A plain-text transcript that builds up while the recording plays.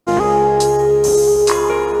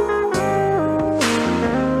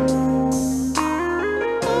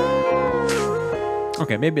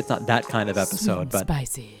Okay, maybe it's not that kind of episode, but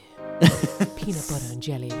spicy. Peanut butter and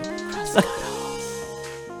jelly with crust.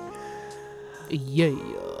 Yeah.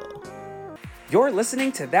 You're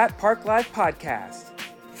listening to That Park Live podcast.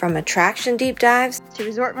 From attraction deep dives to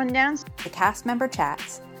resort rundowns, the cast member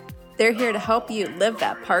chats. They're here to help you live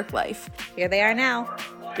that park life. Here they are now.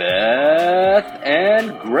 Beth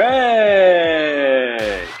and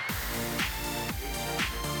Greg.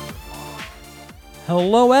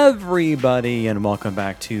 hello everybody and welcome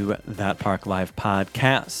back to That Park Live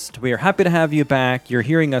podcast. We are happy to have you back. You're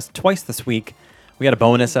hearing us twice this week. We had a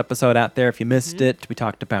bonus episode out there if you missed it. We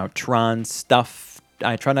talked about Tron stuff.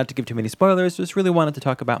 I try not to give too many spoilers, just really wanted to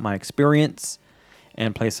talk about my experience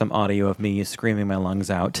and play some audio of me screaming my lungs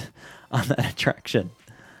out on that attraction.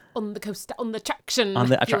 On the coaster, on the attraction. On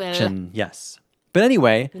the attraction, yes. But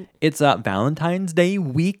anyway, it's Valentine's Day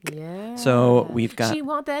week. Yeah. So we've got... She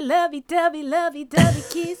want that lovey-dovey,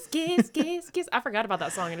 kiss, kiss, kiss, kiss. I forgot about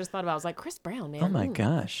that song. I just thought about it. I was like, Chris Brown, man. Oh my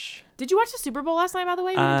gosh. Did you watch the Super Bowl last night, by the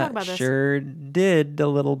way? We didn't talk about this. Sure did, a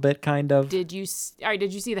little bit, kind of. Did you see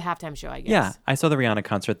the halftime show, I guess? Yeah, I saw the Rihanna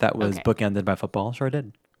concert that was Okay. bookended by football. Sure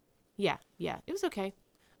did. Yeah. It was okay.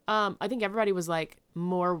 I think everybody was like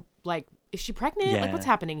more like, is she pregnant? Yeah. Like, what's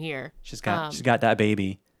happening here? She's got that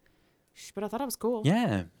baby. But I thought it was cool.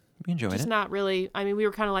 Yeah, we enjoyed Just it. not really. I mean, we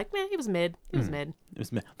were kind of like, man, it was mid. It was mid.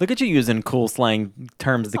 Look at you using cool slang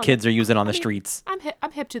terms the kids are using on the streets.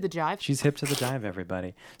 I'm hip to the jive. She's hip to the jive,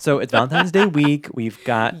 everybody. So it's Valentine's Day week. We've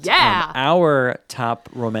got Yeah. our top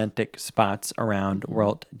romantic spots around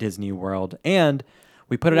Walt Disney World. And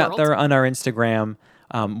we put it out there on our Instagram.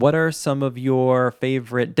 What are some of your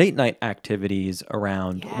favorite date night activities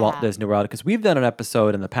around Walt Disney World? Because we've done an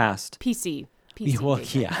episode in the past. PC. Well,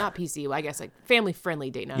 date yeah. night. Not PC. Well, I guess like family-friendly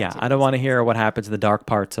date night. Yeah, I activities. don't want to hear what happens in the dark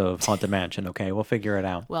parts of Haunted Mansion, okay? We'll figure it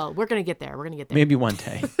out. Well, we're going to get there. Maybe one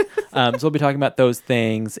day. So we'll be talking about those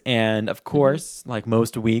things. And of course, like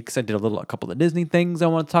most weeks, I did a couple of Disney things I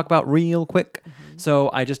want to talk about real quick. So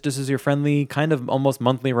this is your friendly, kind of almost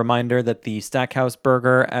monthly reminder that the Stackhouse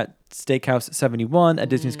Burger at Steakhouse 71 at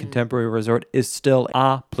Disney's Contemporary Resort is still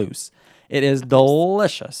a plus. It is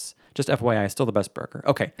delicious. Just FYI, still the best burger.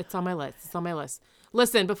 Okay. It's on my list.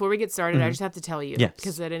 Listen, before we get started, I just have to tell you, Yes.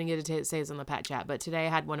 because I didn't get to say this on the Pat Chat, but today I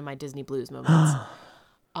had one of my Disney Blues moments.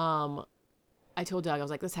 I told Doug, I was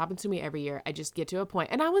like, this happens to me every year. I just get to a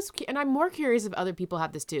point, and I'm more curious if other people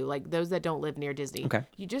have this too, like those that don't live near Disney. Okay.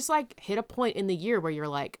 You just like hit a point in the year where you're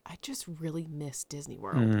like, I just really miss Disney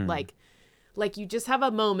World. Like you just have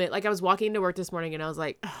a moment. Like I was walking into work this morning, and I was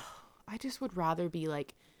like, oh, I just would rather be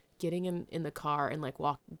like getting in the car and like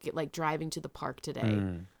driving to the park today,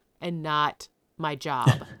 and not my job.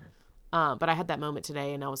 But I had that moment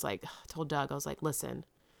today, and I was like, I told Doug, I was like, listen,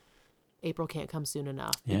 April can't come soon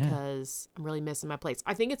enough because I'm really missing my place.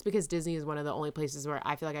 I think it's because Disney is one of the only places where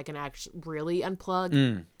I feel like I can actually really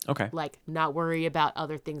unplug. Okay. Like not worry about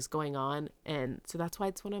other things going on. And so that's why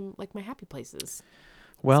it's one of like my happy places.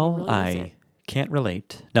 Well, So I really miss I it. can't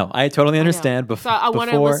relate. No, I totally understand. So I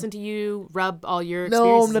want to listen to you rub all your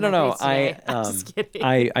experiences. No. I'm just kidding.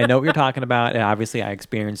 I know what you're talking about. And obviously, I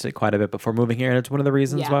experienced it quite a bit before moving here. And it's one of the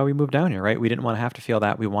reasons why we moved down here, right? We didn't want to have to feel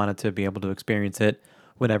that. We wanted to be able to experience it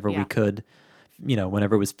whenever we could,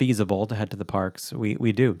 whenever it was feasible to head to the parks.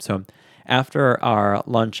 We do. So after our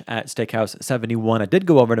lunch at Steakhouse 71, I did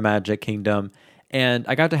go over to Magic Kingdom. And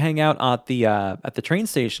I got to hang out at the train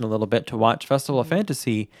station a little bit to watch Festival of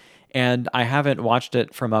Fantasy. And I haven't watched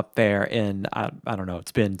it from up there in, I don't know,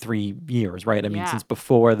 it's been 3 years, right? I mean, since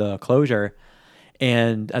before the closure.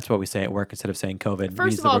 And that's what we say at work instead of saying COVID.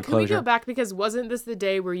 First of all, can we go back? Because wasn't this the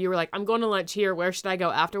day where you were like, I'm going to lunch here. Where should I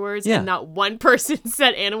go afterwards? Yeah. And not one person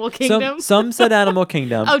said Animal Kingdom. Some said Animal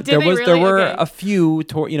Kingdom. Oh, did they really? There were Okay. a few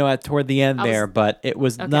toward the end there, but it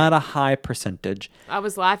was not a high percentage. I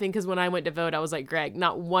was laughing because when I went to vote, I was like, Greg,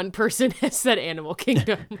 not one person has said Animal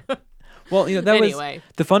Kingdom. Well, that Anyway. was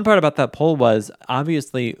the fun part about that poll was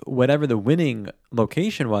obviously whatever the winning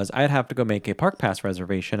location was, I'd have to go make a park pass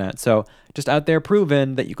reservation at. So just out there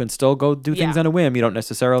proving that you can still go do things on a whim. You don't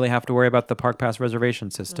necessarily have to worry about the park pass reservation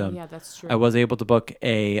system. Yeah, that's true. I was able to book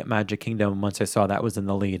a Magic Kingdom once I saw that was in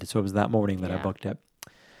the lead. So it was that morning that I booked it.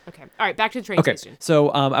 Okay. All right. Back to the train station. So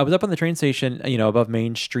I was up on the train station, above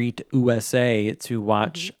Main Street, USA, to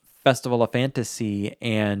watch Festival of Fantasy.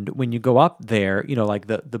 And when you go up there, like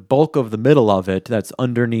the bulk of the middle of it that's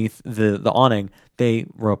underneath the awning, they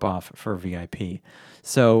rope off for VIP.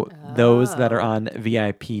 So those that are on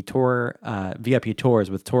VIP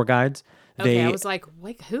tours with tour guides, I was like,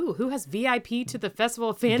 who has VIP to the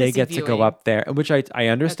Festival of Fantasy they get viewing? to go up there, which I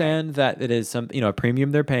understand that it is some, a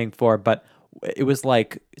premium they're paying for, but it was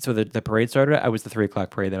like, so the parade started. I was the 3:00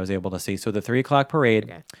 parade that I was able to see. So the 3:00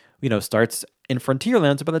 parade, starts in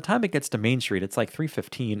Frontierland. So by the time it gets to Main Street, it's like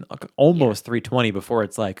 3:15, almost 3:20 before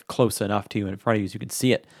it's like close enough to you in front of you so you can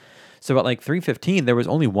see it. So at like 3:15, there was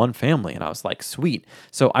only one family, and I was like, sweet.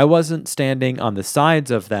 So I wasn't standing on the sides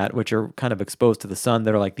of that, which are kind of exposed to the sun,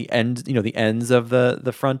 that are like the ends, the ends of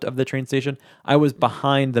the front of the train station. I was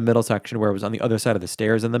behind the middle section where it was on the other side of the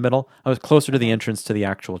stairs in the middle. I was closer to the entrance to the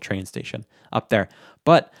actual train station up there.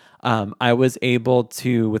 But I was able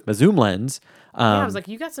to, with my zoom lens, I was like,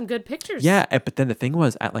 you got some good pictures. Yeah, but then the thing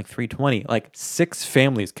was, at like 3:20, like 6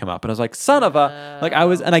 families come up, and I was like, son of a, like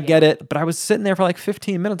I get it, but I was sitting there for like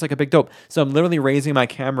 15 minutes like a big dope. So I'm literally raising my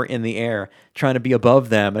camera in the air, trying to be above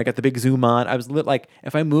them, and I got the big zoom on. I was like,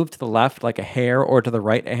 if I moved to the left like a hair or to the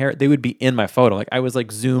right a hair, they would be in my photo. Like I was like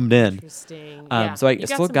zoomed in. Interesting. So I you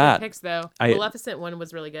still got got some good pics though. The Maleficent one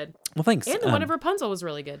was really good. Well, thanks. And the one of Rapunzel was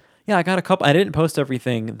really good. Yeah, I got a couple. I didn't post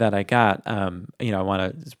everything that I got. I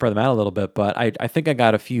want to spread them out a little bit, but I think I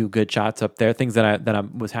got a few good shots up there, things that I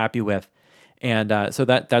was happy with, and so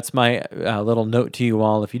that's my little note to you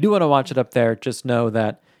all. If you do want to watch it up there, just know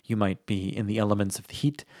that you might be in the elements of the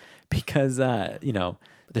heat, because the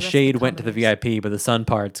shade went to the VIP, but the sun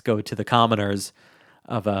parts go to the commoners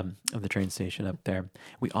of the train station up there.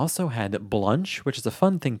 We also had blunch, which is a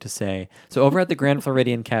fun thing to say. So over at the Grand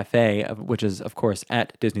Floridian Cafe, which is of course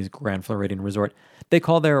at Disney's Grand Floridian Resort, they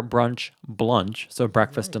call their brunch blunch. So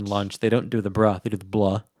breakfast and lunch. They don't do the bruh, they do the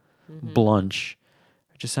blah. Blunch.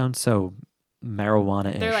 It just sounds so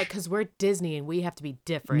marijuana-ish. They're like, because we're Disney and we have to be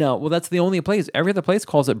different. No, well, that's the only place. Every other place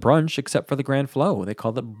calls it brunch except for the Grand Flo. They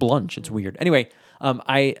call it blunch. It's weird. Anyway,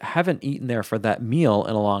 I haven't eaten there for that meal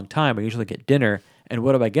in a long time. I usually get dinner. And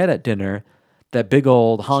what do I get at dinner? That big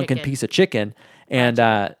old honking piece of chicken. And,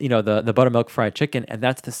 the buttermilk fried chicken. And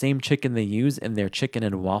that's the same chicken they use in their chicken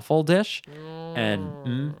and waffle dish.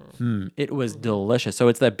 And it was delicious. So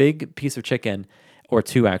it's that big piece of chicken, or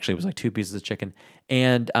two actually. It was like 2 pieces of chicken.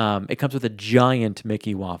 And it comes with a giant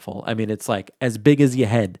Mickey waffle. I mean, it's like as big as your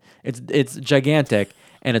head. It's gigantic.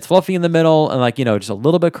 And it's fluffy in the middle, and just a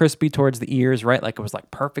little bit crispy towards the ears, right? Like it was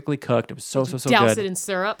like perfectly cooked. It was so good. Douse it in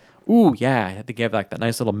syrup. Ooh, yeah. I had to give like that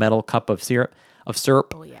nice little metal cup of syrup.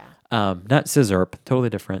 Oh yeah. Not scissorp,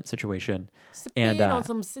 totally different situation. And on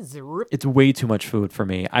some scissor. It's way too much food for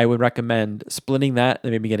me. I would recommend splitting that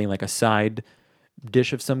and maybe getting like a side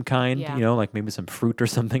dish of some kind, like maybe some fruit or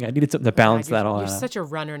something. I needed something to balance that all out. You're such a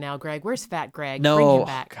runner now, Greg. Where's Fat Greg? No, bring him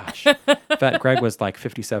back. Gosh. Fat Greg was like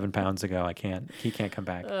 57 pounds ago. He can't come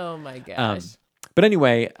back. Oh my gosh. But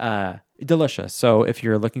anyway, delicious. So if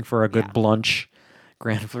you're looking for a good blunch,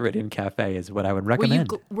 Grand Floridian Cafe is what I would recommend.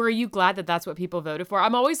 Were you glad that that's what people voted for?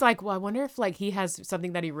 I'm always like, well, I wonder if like he has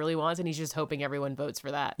something that he really wants and he's just hoping everyone votes for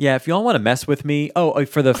that. Yeah, if y'all want to mess with me,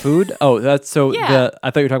 for the food, that's so. Yeah. I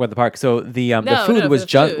thought you were talking about the park. So the food was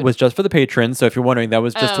just for the patrons. So if you're wondering, that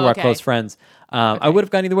was just to our close friends. I would have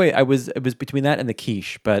gone either way. It was between that and the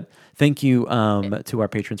quiche. But thank you to our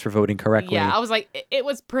patrons for voting correctly. Yeah, I was like, it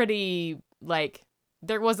was pretty like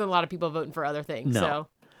there wasn't a lot of people voting for other things. No. So.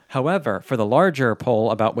 However, for the larger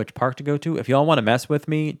poll about which park to go to, if y'all want to mess with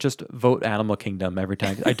me, just vote Animal Kingdom every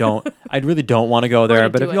time. I really don't want to go there,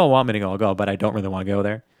 but if y'all want me to go, I'll go, but I don't really want to go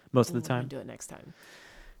there most of the time. Do it next time.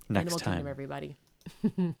 Animal Kingdom, everybody.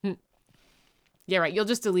 Yeah, right. You'll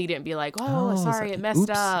just delete it and be like, oh sorry, it messed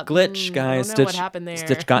up. Glitch, guys. I don't know what happened there.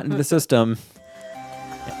 Stitch got into the system.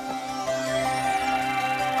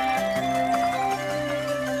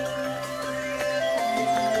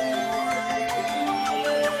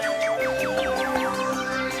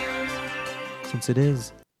 Since it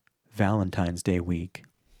is Valentine's Day week,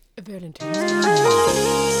 we're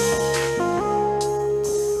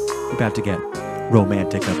about to get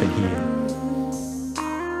romantic up in here.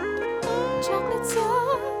 Chocolate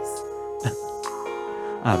sauce.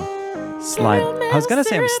 I was gonna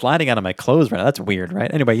say I'm sliding out of my clothes right now. That's weird,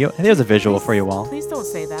 right? Anyway, there's a visual for you all. Please don't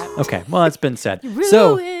say that. Okay, well, it's been said. You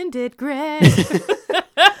ruined it, Greg.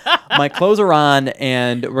 My clothes are on,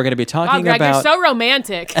 and we're going to be talking Greg, about... you're so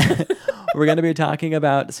romantic. We're going to be talking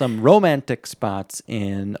about some romantic spots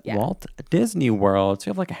in Walt Disney World. So we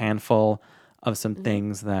have like a handful of some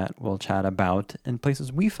things that we'll chat about and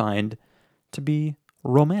places we find to be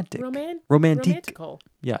romantic. Romantical.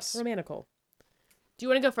 Yes. Romantical. Do you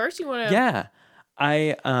want to go first? You want to? Yeah.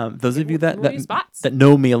 Those of you that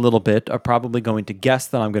know me a little bit are probably going to guess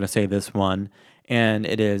that I'm going to say this one. And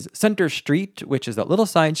it is Center Street, which is that little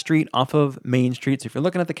side street off of Main Street. So if you're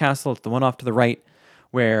looking at the castle, it's the one off to the right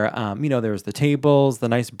where, there's the tables, the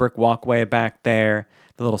nice brick walkway back there,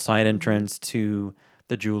 the little side entrance to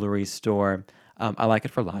the jewelry store. I like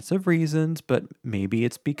it for lots of reasons, but maybe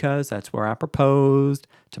it's because that's where I proposed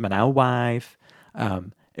to my now wife.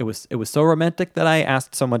 It was so romantic that I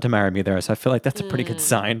asked someone to marry me there. So I feel like that's a pretty good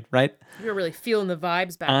sign, right? You were really feeling the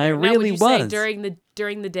vibes back I there. really now, would you say was.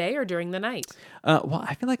 during the day or during the night? Well,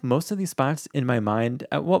 I feel like most of these spots in my mind,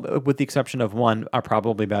 well, with the exception of one, are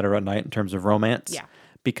probably better at night in terms of romance. Yeah.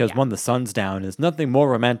 Because when the sun's down is nothing more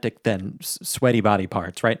romantic than sweaty body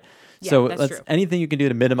parts, right? Yeah, So that's true. anything you can do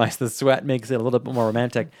to minimize the sweat makes it a little bit more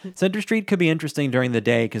romantic. Center Street could be interesting during the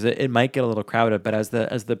day because it might get a little crowded, but as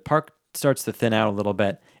the park starts to thin out a little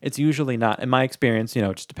bit, it's usually not. In my experience,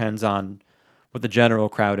 it just depends on what the general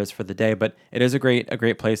crowd is for the day, but it is a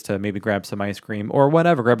great place to maybe grab some ice cream or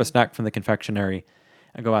whatever, grab a snack from the confectionery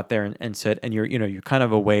and go out there and sit, and you're kind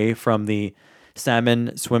of away from the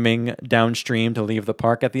salmon swimming downstream to leave the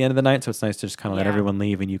park at the end of the night. So it's nice to just kind of let everyone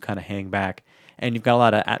leave and you kind of hang back. And you've got a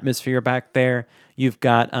lot of atmosphere back there. You've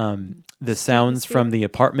got the sounds from the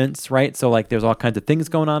apartments, right? So like there's all kinds of things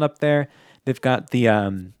going on up there. They've got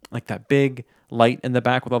the like that big light in the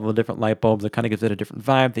back with all the different light bulbs. It kind of gives it a different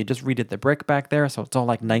vibe. They just redid the brick back there, so it's all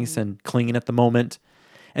like nice and clean at the moment.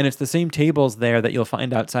 And it's the same tables there that you'll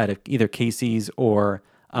find outside of either Casey's or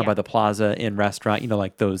by the Plaza Inn restaurant.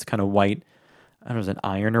 Like those kind of white, I don't know, is it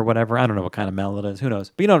iron or whatever? I don't know what kind of metal it is. Who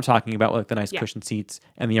knows? But you know what I'm talking about, like the nice cushion seats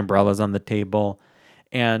and the umbrellas on the table.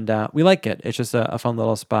 And we like it. It's just a fun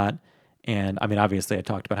little spot. And I mean, obviously, I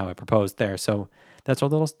talked about how I proposed there. So that's our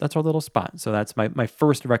little spot. So that's my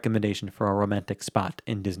first recommendation for a romantic spot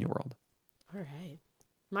in Disney World. All right.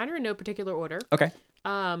 Mine are in no particular order. Okay.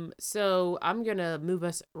 So I'm going to move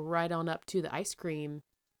us right on up to the ice cream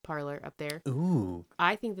parlor up there. Ooh.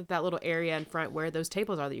 I think that little area in front where those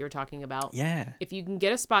tables are that you were talking about. Yeah. If you can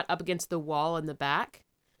get a spot up against the wall in the back,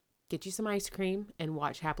 get you some ice cream and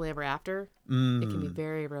watch Happily Ever After. It can be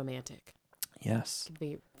very romantic. Yes. It can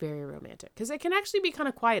be very romantic because it can actually be kind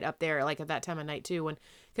of quiet up there, like at that time of night too.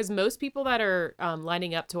 Because most people that are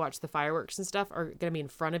lining up to watch the fireworks and stuff are going to be in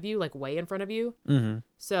front of you, like way in front of you. Mm-hmm.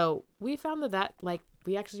 So we found that like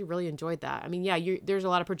we actually really enjoyed that. I mean, yeah, there's a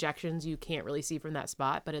lot of projections you can't really see from that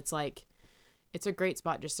spot, but it's like it's a great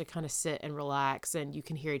spot just to kind of sit and relax, and you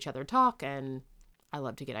can hear each other talk. And I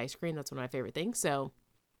love to get ice cream. That's one of my favorite things. So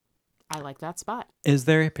I like that spot. Is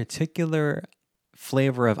there a particular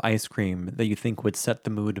flavor of ice cream that you think would set the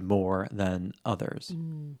mood more than others?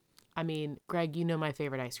 I mean, Greg, you know my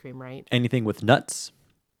favorite ice cream, right? Anything with nuts?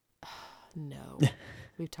 No.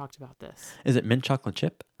 We've talked about this. Is it mint chocolate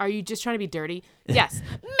chip? Are you just trying to be dirty? Yes.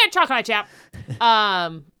 Mint chocolate chip.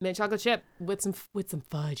 Mint chocolate chip with some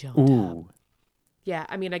fudge on top. Yeah,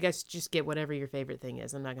 I mean, I guess just get whatever your favorite thing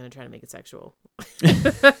is. I'm not going to try to make it sexual.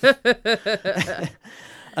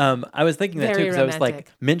 I was thinking that too because I was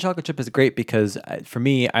like, mint chocolate chip is great because for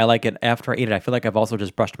me, I like it after I eat it. I feel like I've also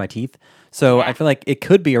just brushed my teeth. So I feel like it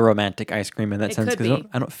could be a romantic ice cream in that sense because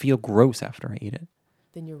I don't feel gross after I eat it.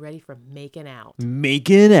 Then you're ready for making out.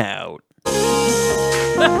 Making out.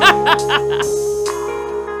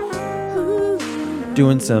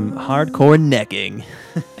 Doing some hardcore necking.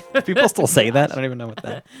 Do people still say that? I don't even know what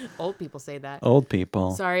that. Old people say that. Old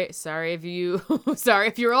people. Sorry if you're old. Sorry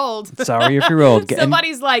if you're old.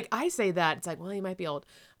 Somebody's like, I say that. It's like, well, you might be old.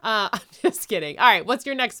 I'm just kidding. All right, what's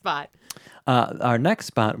your next spot? Our next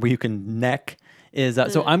spot where you can neck is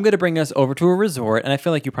so I'm going to bring us over to a resort, and I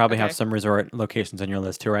feel like you probably have some resort locations on your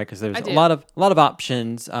list too, right? Because there's a lot of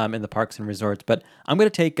options in the parks and resorts. But I'm going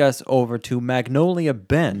to take us over to Magnolia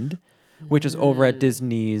Bend, which is over at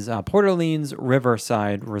Disney's Port Orleans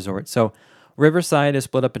Riverside Resort. So Riverside is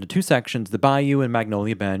split up into two sections, the Bayou and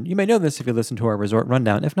Magnolia Bend. You may know this if you listen to our resort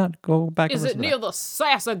rundown. If not, go back and listen to that. Is it near the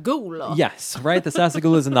Sassagoula? Yes, right? The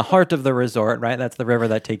Sassagoula is in the heart of the resort, right? That's the river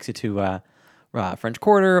that takes you to French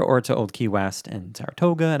Quarter or to Old Key West and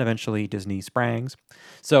Saratoga and eventually Disney Springs.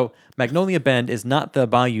 So Magnolia Bend is not the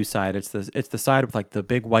Bayou side. It's the side with like the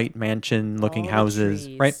big white mansion looking houses,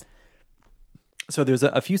 right? So there's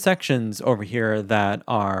a few sections over here that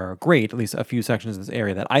are great, at least a few sections in this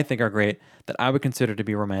area that I think are great, that I would consider to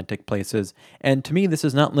be romantic places. And to me, this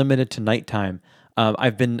is not limited to nighttime.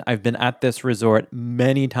 I've been at this resort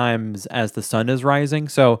many times as the sun is rising.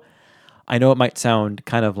 So I know it might sound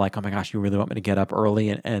kind of like, oh my gosh, you really want me to get up early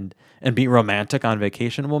and be romantic on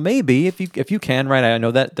vacation? Well, maybe if you can, right? I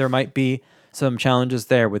know that there might be some challenges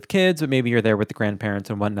there with kids, but maybe you're there with the grandparents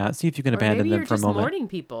and whatnot. See if you can abandon them for a moment. Maybe you're just morning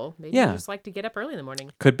people. Maybe you just like to get up early in the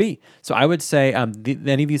morning. Could be. So I would say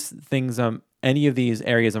any of these things, any of these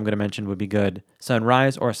areas I'm going to mention would be good.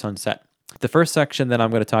 Sunrise or sunset. The first section that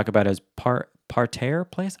I'm going to talk about is Parterre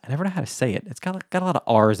Place. I never know how to say it. It's got a lot of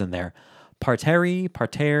R's in there.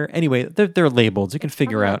 Parterre. Anyway, they're labeled. You can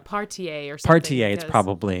figure out. Partier or something. Partier, it's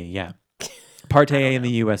probably, yeah. Partey in the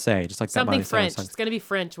USA, just like something that. French. It's gonna be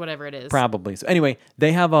French, whatever it is. Probably. So anyway,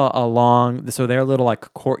 they have so their little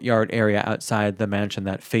like courtyard area outside the mansion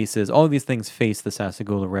that faces, all of these things face the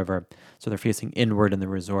Sassagoula River. So they're facing inward in the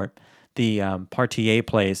resort. The Partier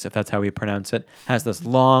place, if that's how we pronounce it, has this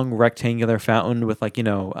long rectangular fountain with like,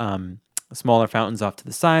 smaller fountains off to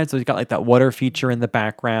the side. So you've got like that water feature in the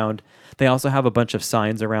background. They also have a bunch of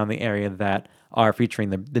signs around the area that are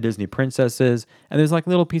featuring the Disney princesses. And there's like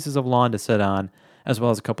little pieces of lawn to sit on, as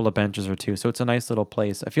well as a couple of benches or two. So it's a nice little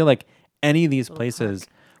place. I feel like any of these places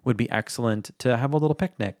would be excellent to have a little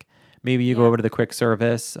picnic. Maybe you go over to the quick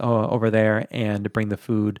service over there and bring the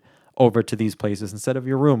food over to these places instead of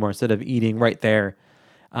your room, or instead of eating right there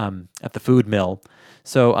at the food mill.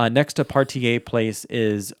 So next to Partier Place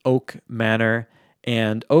is Oak Manor,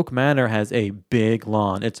 and Oak Manor has a big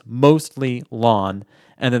lawn. It's mostly lawn,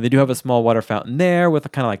 and then they do have a small water fountain there with a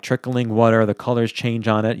kind of like trickling water. The colors change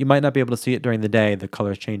on it. You might not be able to see it during the day, the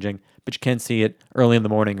colors changing, but you can see it early in the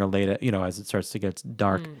morning or late, as it starts to get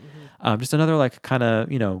dark. Just another like kind of,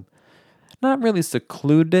 not really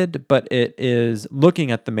secluded, but it is looking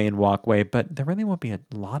at the main walkway, but there really won't be a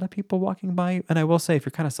lot of people walking by. And I will say, if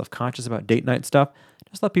you're kind of self-conscious about date night stuff,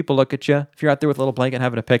 just let people look at you. If you're out there with a little blanket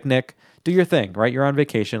having a picnic, do your thing, right? You're on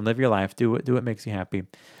vacation, live your life, do what makes you happy.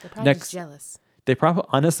 They're probably just jealous. They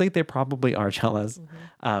probably are jealous.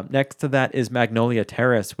 Next to that is Magnolia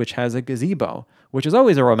Terrace, which has a gazebo, which is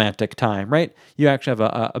always a romantic time, right? You actually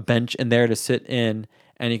have a bench in there to sit in,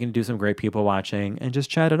 and you can do some great people watching and just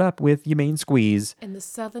chat it up with your main squeeze. In the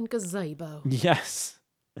southern gazebo. Yes.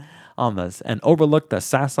 On this. And overlook the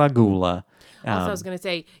Sassagoula. Also, I was going to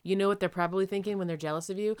say, you know what they're probably thinking when they're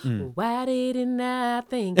jealous of you? Why didn't I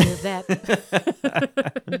think of that?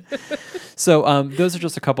 So those are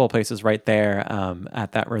just a couple of places right there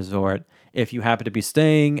at that resort. If you happen to be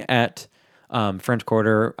staying at French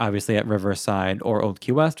Quarter, obviously at Riverside or Old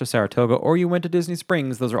Key West or Saratoga, or you went to Disney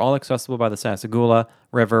Springs, those are all accessible by the Sassagoula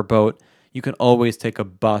River boat. You can always take a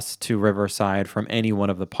bus to Riverside from any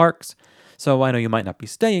one of the parks. So I know you might not be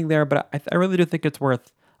staying there, but I really do think it's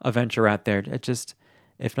worth a venture out there. It just,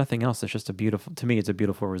 if nothing else, it's just to me, it's a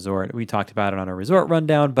beautiful resort. We talked about it on our resort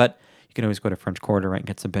rundown, but you can always go to French Quarter, right, and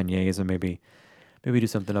get some beignets and maybe do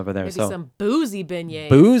something over there. Maybe some boozy beignets.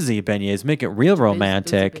 Boozy beignets. Make it real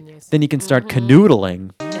romantic. Then you can start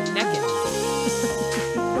canoodling. And naked.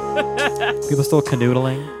 People still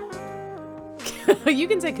canoodling? You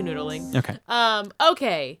can say canoodling. Okay.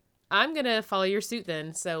 Okay. I'm going to follow your suit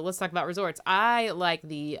then. So let's talk about resorts. I like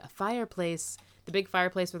the fireplace, the big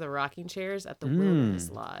fireplace with the rocking chairs at the Wilderness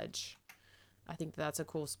Lodge. I think that's a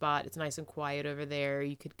cool spot. It's nice and quiet over there.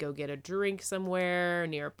 You could go get a drink somewhere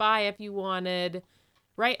nearby if you wanted.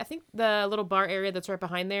 Right? I think the little bar area that's right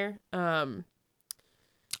behind there.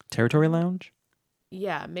 Territory Lounge?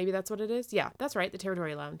 Yeah, maybe that's what it is. Yeah, that's right. The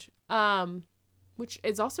Territory Lounge. Which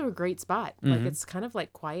is also a great spot. Like it's kind of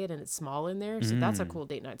like quiet and it's small in there. So that's a cool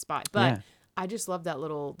date night spot. But I just love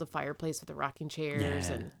the fireplace with the rocking chairs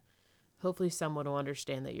and hopefully someone will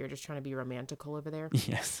understand that you're just trying to be romantical over there.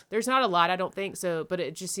 Yes. There's not a lot, I don't think so, but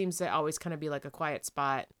it just seems to always kind of be like a quiet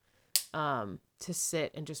spot to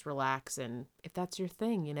sit and just relax. And if that's your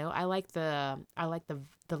thing, I like the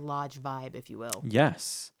lodge vibe, if you will.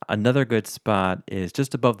 Yes. Another good spot is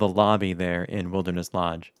just above the lobby there in Wilderness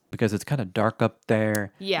Lodge, because it's kind of dark up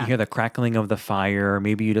there. Yeah. You hear the crackling of the fire.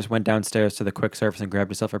 Maybe you just went downstairs to the quick service and grabbed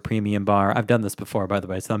yourself a premium bar. I've done this before, by the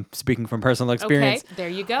way, so I'm speaking from personal experience. Okay, there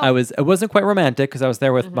you go. It wasn't quite romantic because I was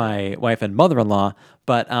there with my wife and mother-in-law,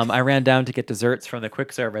 but I ran down to get desserts from the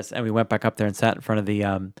quick service, and we went back up there and sat in front of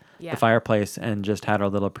the fireplace and just had our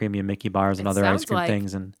little premium Mickey bars and other ice cream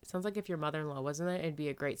things. And it sounds like if your mother-in-law wasn't there, it'd be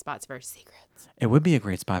a great spot for secrets. It would be a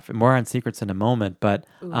great spot. More on secrets in a moment, but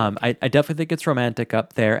I definitely think it's romantic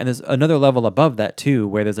up there. And there's another level above that too,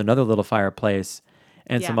 where there's another little fireplace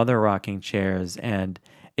and some other rocking chairs, and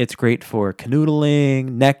it's great for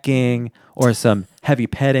canoodling, necking, or some heavy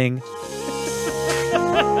petting. You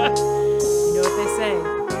know what they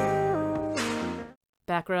say.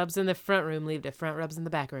 Back rubs in the front room lead to front rubs in the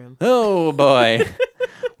back room. Oh boy.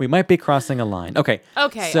 We might be crossing a line. Okay. So,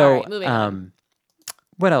 all right, moving on.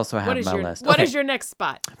 What else do I have on my list? What is your next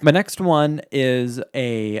spot? My next one is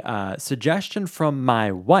a suggestion from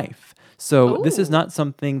my wife. So this is not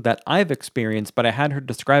something that I've experienced, but I had her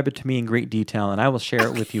describe it to me in great detail, and I will share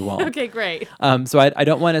it with you all. Okay, great. So I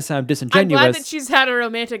don't want to sound disingenuous. I'm glad that she's had a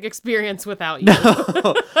romantic experience without you.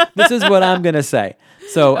 No, this is what I'm going to say.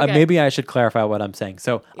 So Okay. maybe I should clarify what I'm saying.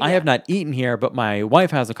 So I have not eaten here, but my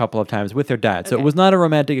wife has a couple of times with her dad. So it Okay. was not a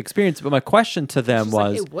romantic experience. But my question to them She's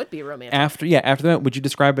like, was, it would be romantic. after the event, would you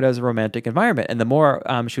describe it as a romantic environment? And the more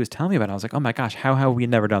she was telling me about it, I was like, oh my gosh, how have we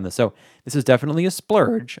never done this? So this is definitely a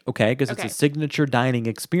splurge, okay? Because it's a signature dining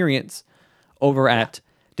experience over at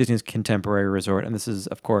Disney's Contemporary Resort. And this is,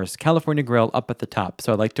 of course, California Grill up at the top.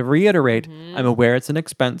 So I'd like to reiterate, I'm aware it's an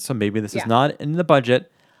expense, so maybe this is not in the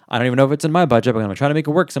budget. I don't even know if it's in my budget, but I'm going to try to make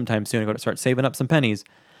it work sometime soon. I'm going to start saving up some pennies.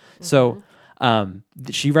 So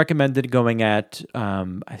she recommended going at,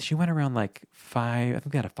 she went around like 5, I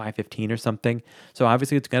think they had a 5:15 or something. So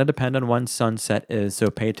obviously it's going to depend on when sunset is. So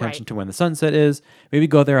pay attention to when the sunset is. Maybe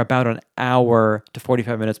go there about an hour to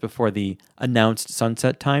 45 minutes before the announced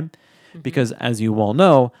sunset time. Because as you all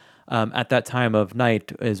know, at that time of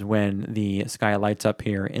night is when the sky lights up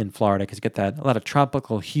here in Florida, because you get a lot of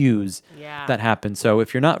tropical hues that happen. So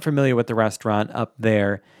if you're not familiar with the restaurant up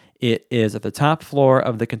there, it is at the top floor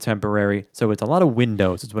of the Contemporary. So it's a lot of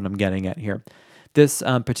windows is what I'm getting at here. This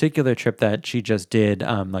particular trip that she just did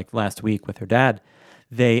like last week with her dad,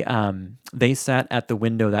 they sat at the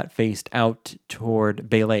window that faced out toward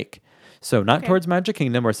Bay Lake. So not towards Magic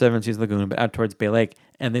Kingdom or Seven Seas Lagoon, but out towards Bay Lake.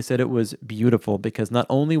 And they said it was beautiful because not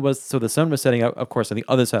only the sun was setting out, of course, on the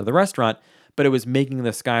other side of the restaurant, but it was making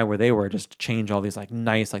the sky where they were just change all these like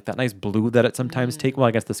that nice blue that it sometimes take. Well,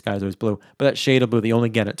 I guess the sky is always blue, but that shade of blue that you only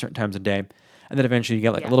get at certain times of day. And then eventually you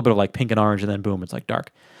get like a little bit of like pink and orange, and then boom, it's like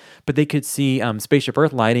dark. But they could see Spaceship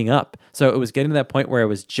Earth lighting up. So it was getting to that point where it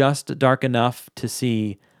was just dark enough to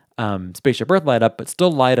see Spaceship Earth light up, but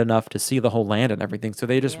still light enough to see the whole land and everything. So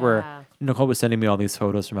they just were, Nicole was sending me all these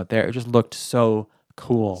photos from out there. It just looked so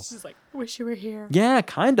cool. She's like, wish you were here. Yeah,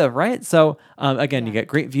 kind of, right? So again, you get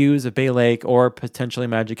great views of Bay Lake or potentially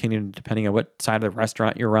Magic Kingdom, depending on what side of the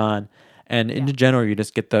restaurant you're on. And in general, you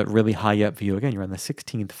just get the really high up view. Again, you're on the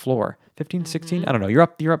 16th floor, 15, 16? I don't know. You're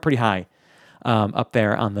up pretty high up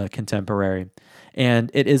there on the Contemporary.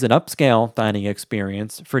 And it is an upscale dining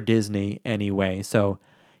experience for Disney anyway. So,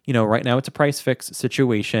 right now it's a price fix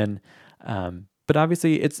situation. But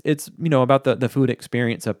obviously it's about the food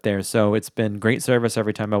experience up there. So it's been great service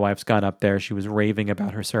every time my wife's gone up there. She was raving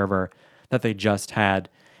about her server that they just had.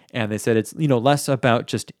 And they said it's, less about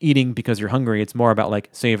just eating because you're hungry. It's more about like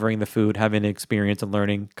savoring the food, having an experience and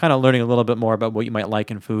learning a little bit more about what you might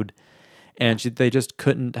like in food. And they just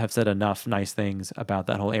couldn't have said enough nice things about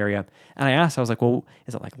that whole area. And I asked, I was like, well,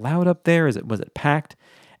 is it like loud up there? Was it packed?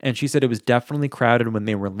 And she said it was definitely crowded when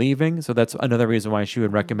they were leaving. So that's another reason why she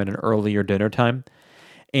would recommend an earlier dinner time.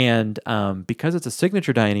 And because it's a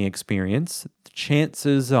signature dining experience, the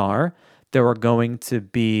chances are there are going to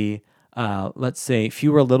be, let's say,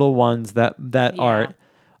 fewer little ones that are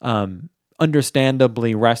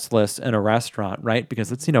understandably restless in a restaurant, right?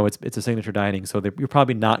 Because it's a signature dining. So you're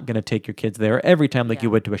probably not going to take your kids there every time like you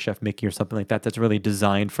would to a Chef Mickey or something like that. That's really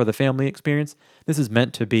designed for the family experience. This is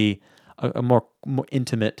meant to be a more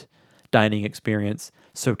intimate dining experience,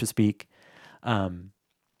 so to speak.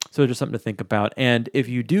 So just something to think about. And if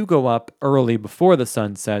you do go up early before the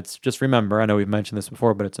sun sets, just remember, I know we've mentioned this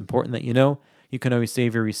before, but it's important that you can always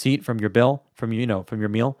save your receipt from your bill, from your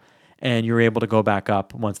meal, and you're able to go back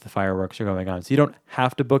up once the fireworks are going on. So you don't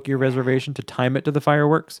have to book your reservation to time it to the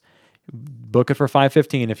fireworks. Book it for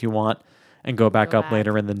 5:15 if you want, and go back up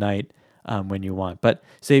later in the night. When you want. But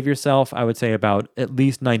save yourself, I would say, about at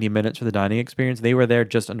least 90 minutes for the dining experience. They were there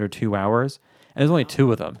just under 2 hours, and there's only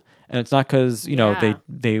 2 of them. And it's not because,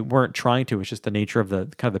 they weren't trying to. It's just the nature of the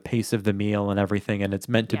kind of the pace of the meal and everything, and it's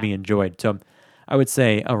meant to be enjoyed. So I would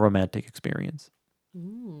say a romantic experience.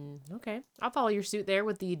 Okay. I'll follow your suit there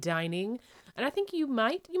with the dining. And I think you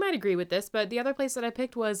might agree with this, but the other place that I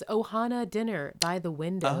picked was Ohana Dinner by the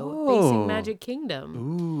Window, facing Magic Kingdom.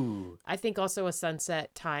 Ooh. I think also a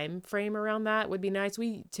sunset time frame around that would be nice.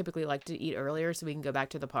 We typically like to eat earlier so we can go back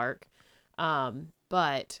to the park.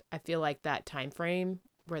 But I feel like that time frame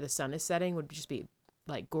where the sun is setting would just be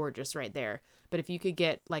like gorgeous right there. But if you could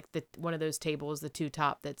get like one of those tables, the 2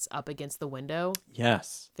 top that's up against the window,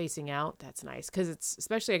 facing out, that's nice. Because it's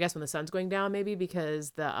especially, I guess, when the sun's going down, maybe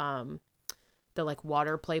because the like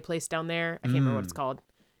water play place down there, I can't remember what it's called,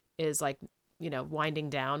 is like, winding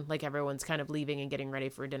down. Like everyone's kind of leaving and getting ready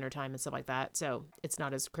for dinner time and stuff like that. So it's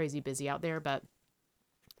not as crazy busy out there, but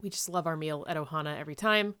we just love our meal at Ohana every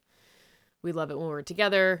time. We love it when we're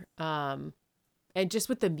together. And just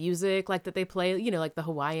with the music like that they play, like the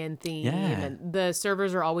Hawaiian theme, and the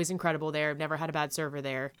servers are always incredible there. I've never had a bad server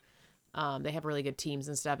there. They have really good teams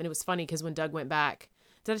and stuff. And it was funny because when Doug went back,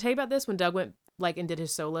 did I tell you about this? When Doug went and did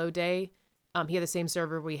his solo day, He had the same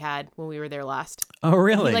server we had when we were there last. Oh,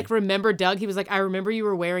 really? He like remembered Doug. He was like, I remember you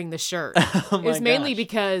were wearing the shirt. It was mainly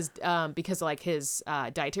because of like his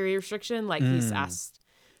dietary restriction. Like he's asked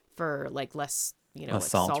for like less, like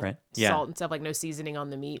salt, right? Yeah. Salt and stuff, like no seasoning on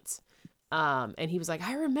the meats. And he was like,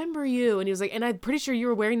 I remember you. And he was like, and I'm pretty sure you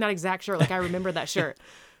were wearing that exact shirt. Like I remember that shirt.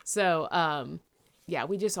 So, yeah,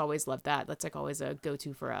 we just always love that. That's like always a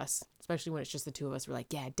go-to for us, especially when it's just the two of us. We're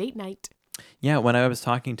like, yeah, date night. Yeah, when I was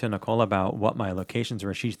talking to Nicole about what my locations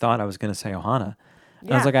were, she thought I was going to say Ohana.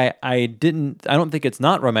 Yeah. I was like, I don't think it's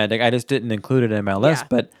not romantic. I just didn't include it in my list.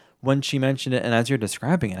 But when she mentioned it, and as you're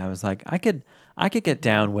describing it, I was like, I could get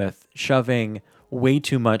down with shoving way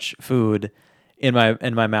too much food in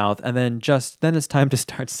my mouth, and then it's time to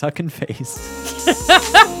start sucking face.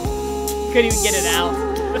 Couldn't even get it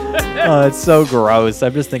out. Oh, it's so gross.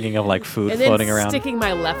 I'm just thinking of like food floating around. Sticking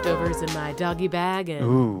my leftovers in my doggy bag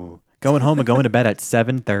and going home and going to bed at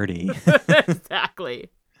 7:30. Exactly.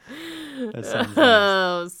 That sounds nice.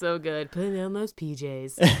 Oh, so good. Putting on those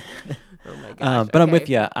PJs. Oh my gosh. But I'm with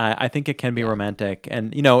you. I think it can be romantic,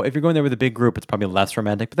 and if you're going there with a big group, it's probably less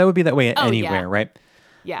romantic. But that would be that way anywhere, right?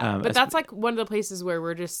 Yeah, but that's like one of the places where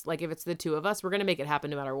we're just like, if it's the two of us, we're gonna make it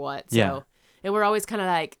happen no matter what. So, and we're always kind of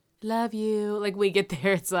like, love you. Like we get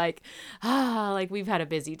there, it's like, like we've had a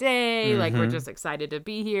busy day. Like we're just excited to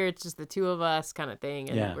be here. It's just the two of us kind of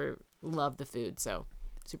thing, and we love the food. So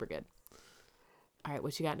super good. All right,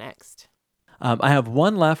 what you got next? I have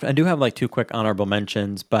one left. I do have like two quick honorable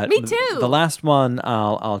mentions, but me too. The last one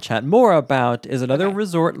I'll chat more about is another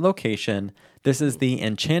resort location. This is the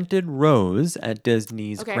Enchanted Rose at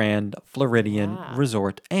Disney's Grand Floridian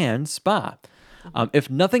Resort and Spa.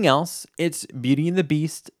 If nothing else, it's Beauty and the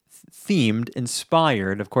Beast themed,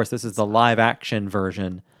 inspired. Of course, this is the live action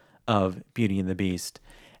version of Beauty and the Beast.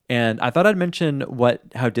 And I thought I'd mention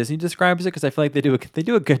how Disney describes it, because I feel like they do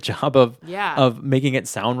a good job of making it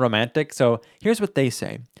sound romantic. So here's what they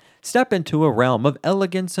say. Step into a realm of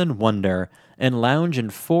elegance and wonder and lounge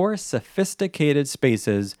in 4 sophisticated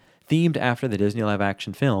spaces themed after the Disney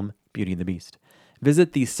live-action film Beauty and the Beast.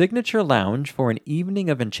 Visit the Signature Lounge for an evening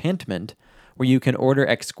of enchantment where you can order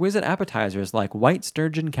exquisite appetizers like white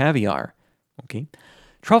sturgeon caviar,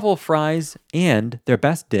 truffle fries, and their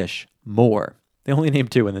best dish, more. They only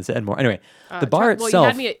named 2 and then said more. Anyway, the bar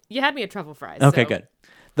itself... you had me at truffle fries. Okay, good.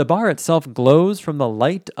 The bar itself glows from the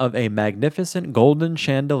light of a magnificent golden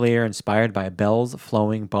chandelier inspired by Belle's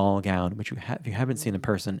flowing ball gown, which if you haven't seen in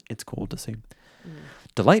person, it's cool to see.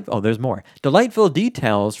 There's more. Delightful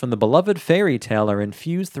details from the beloved fairy tale are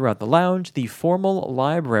infused throughout the lounge. The formal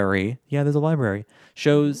library, there's a library,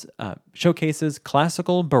 showcases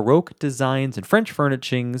classical Baroque designs and French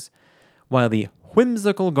furnishings, while the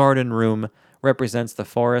whimsical garden room represents the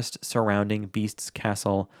forest surrounding Beast's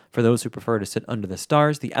castle. For those who prefer to sit under the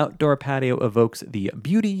stars, the outdoor patio evokes the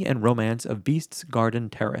beauty and romance of Beast's garden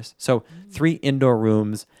terrace. So 3 indoor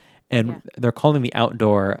rooms, and they're calling the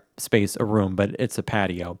outdoor space a room, but it's a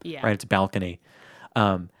patio, right? It's a balcony.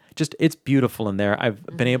 It's beautiful in there. I've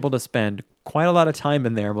been able to spend quite a lot of time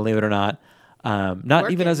in there, believe it or not.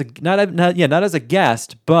 Not as a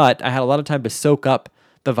guest, but I had a lot of time to soak up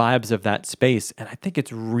the vibes of that space, and I think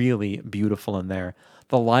it's really beautiful in there.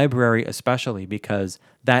 The library especially, because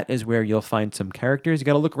that is where you'll find some characters. You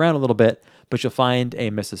got to look around a little bit, but you'll find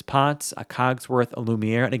a Mrs. Potts, a Cogsworth, a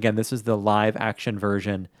Lumiere, and again, this is the live action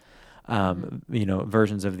version,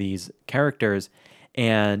 versions of these characters.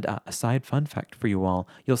 And a side fun fact for you all,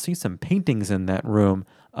 you'll see some paintings in that room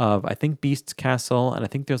of, I think, Beast's castle, and I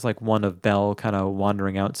think there's like one of Belle kind of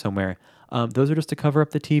wandering out somewhere. Those are just to cover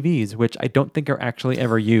up the TVs, which I don't think are actually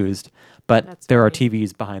ever used, but there are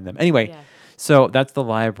TVs behind them. Anyway, so that's the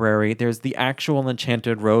library. There's the actual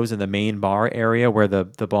Enchanted Rose in the main bar area where the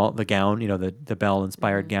gown, the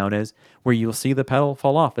Belle-inspired gown is, where you'll see the petal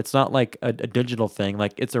fall off. It's not like a digital thing.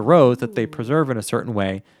 Like, it's a rose that they preserve in a certain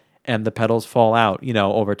way, and the petals fall out,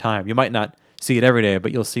 over time. You might not see it every day,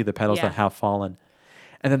 but you'll see the petals that have fallen.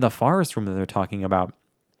 And then the forest room that they're talking about,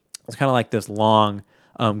 it's kind of like this long...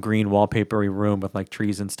 green wallpapery room with like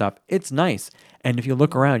trees and stuff. It's nice. And if you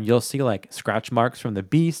look around, you'll see like scratch marks from the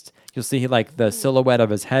Beast. You'll see like the silhouette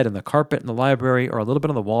of his head in the carpet in the library, or a little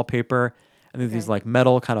bit on the wallpaper. And there's these like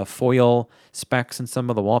metal kind of foil specks in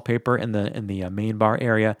some of the wallpaper in the main bar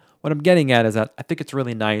area. What I'm getting at is that I think it's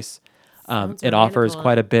really nice. It offers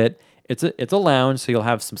quite a bit. It's a lounge, so you'll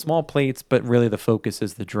have some small plates, but really the focus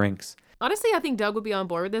is the drinks. Honestly, I think Doug would be on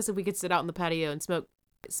board with this if we could sit out in the patio and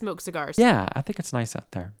smoke cigars. Yeah, I think it's nice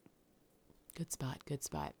out there. Good spot.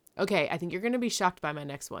 Okay, I think you're going to be shocked by my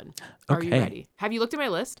next one. Are you ready? Have you looked at my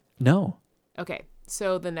list? No. Okay,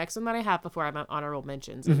 so the next one that I have before I'm on honorable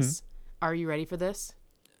mentions is, are you ready for this?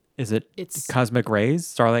 Is it It's Cosmic Rays,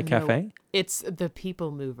 Starlight no, Cafe? It's the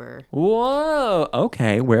People Mover. Whoa.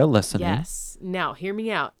 Okay, we're listening. Yes. Now, hear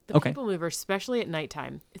me out. The Okay. People Mover, especially at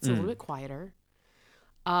nighttime, it's a little bit quieter.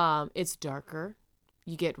 It's darker.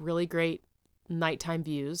 You get really great nighttime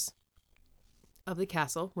views of the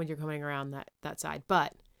castle when you're coming around that side.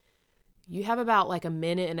 But you have about like a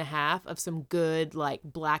minute and a half of some good like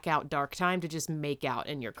blackout dark time to just make out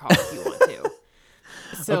in your car if you want to.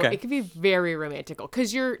 So Okay. it can be very romantical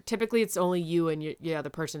because typically it's only you and the other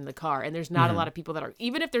person in the car, and there's not a lot of people that are,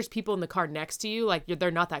 even if there's people in the car next to you, like they're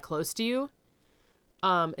not that close to you.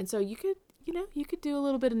 And so you could do a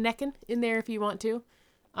little bit of necking in there if you want to.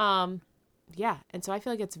 Yeah. And so I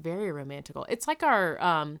feel like it's very romantical. It's like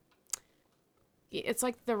it's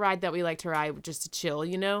like the ride that we like to ride just to chill,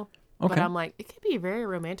 you know? Okay. But I'm like, it could be very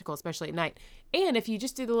romantical, especially at night. And if you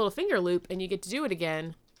just do the little finger loop and you get to do it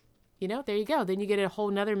again, there you go. Then you get a whole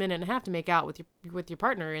another minute and a half to make out with your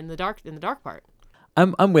partner in the dark part.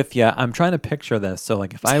 I'm with you. I'm trying to picture this. So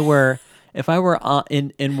like if I were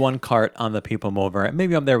in one cart on the People Mover,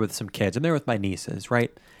 maybe I'm there with some kids. I'm there with my nieces,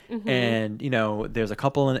 right? Mm-hmm. And there's a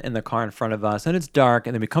couple in the car in front of us, and it's dark.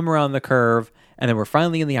 And then we come around the curve, and then we're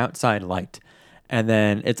finally in the outside light. And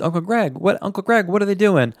then it's Uncle Greg. Uncle Greg, what are they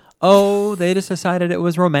doing? Oh, they just decided it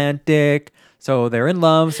was romantic. So they're in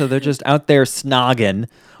love. So they're just out there snogging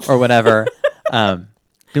or whatever,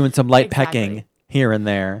 doing some light pecking here and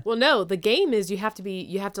there. Well, no, the game is you have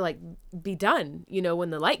to like be done, when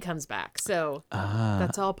the light comes back. So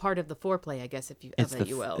that's all part of the foreplay, I guess, if you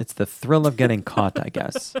will. It's the thrill of getting caught, I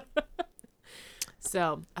guess.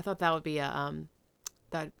 So I thought that would be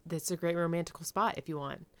that's a great romantical spot if you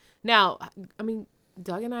want. Now, I mean,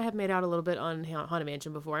 Doug and I have made out a little bit on Haunted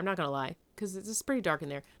Mansion before. I'm not going to lie, because it's pretty dark in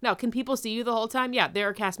there. Now, can people see you the whole time? Yeah, there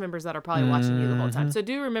are cast members that are probably watching you the whole time. So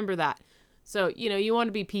do remember that. So, you want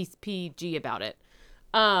to be PG about it.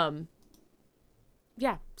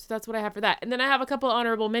 Yeah, so that's what I have for that. And then I have a couple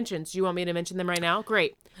honorable mentions. Do you want me to mention them right now?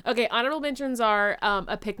 Great. Okay, honorable mentions are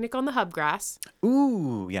a picnic on the Hubgrass.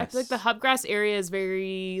 Ooh, yes. I feel like the Hubgrass area is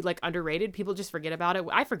very underrated. People just forget about it.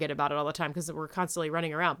 I forget about it all the time because we're constantly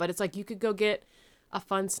running around. But it's like you could go get a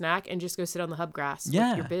fun snack and just go sit on the Hubgrass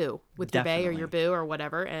with your boo, with your bae or your boo or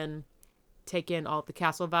whatever, and take in all the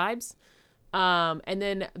castle vibes. And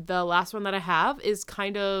then the last one that I have is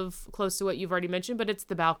kind of close to what you've already mentioned, but it's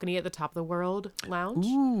the balcony at the Top of the World Lounge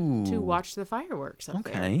to watch the fireworks up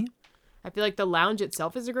there. I feel like the lounge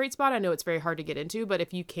itself is a great spot. I know it's very hard to get into, but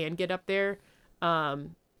if you can get up there,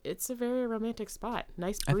 it's a very romantic spot.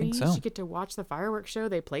 Nice breeze. You get to watch the fireworks show.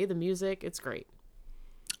 They play the music. It's great.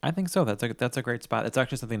 I think so. That's a great spot. It's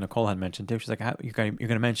actually something Nicole had mentioned too. She's like, you're going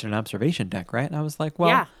to mention an observation deck, right? And I was like, well,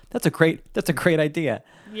 yeah. That's a great idea.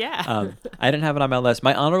 Yeah. I didn't have it on my list.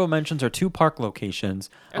 My honorable mentions are 2 park locations.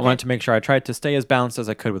 Okay. I wanted to make sure I tried to stay as balanced as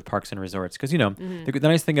I could with parks and resorts. Because, the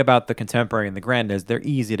nice thing about the Contemporary and the Grand is they're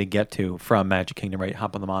easy to get to from Magic Kingdom, right?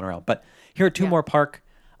 Hop on the monorail. But here are 2 more park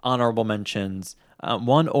honorable mentions.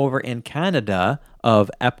 One over in Canada of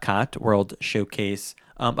Epcot World Showcase,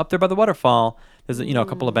 up there by the waterfall. There's a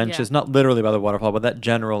couple of benches, not literally by the waterfall, but that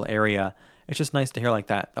general area. It's just nice to hear like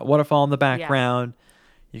that waterfall in the background. Yeah.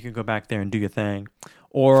 You can go back there and do your thing.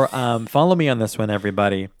 Or follow me on this one,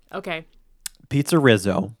 everybody. Okay. Pizza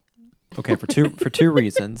Rizzo. Okay, for two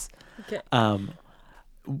reasons. Okay.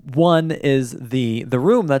 One is the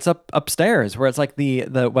room that's upstairs, where it's like the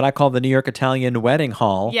what I call the New York Italian wedding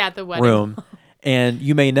hall. Yeah, the wedding room. And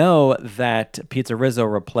you may know that Pizza Rizzo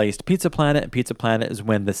replaced Pizza Planet, and Pizza Planet is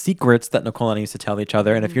when the secrets that Nicole and I used to tell each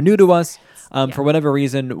other. And if you're new to us, for whatever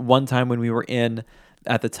reason, one time when we were in,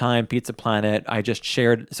 at the time, Pizza Planet, I just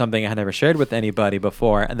shared something I had never shared with anybody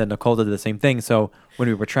before, and then Nicole did the same thing. So when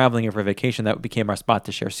we were traveling here for vacation, that became our spot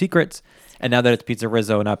to share secrets. And now that it's Pizza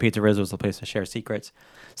Rizzo, now Pizza Rizzo is the place to share secrets.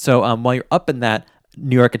 So while you're up in that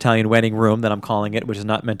New York Italian wedding room that I'm calling it, which is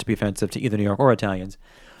not meant to be offensive to either New York or Italians,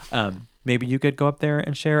 maybe you could go up there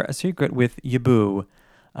and share a secret with your boo,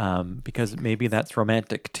 because maybe that's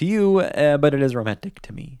romantic to you, but it is romantic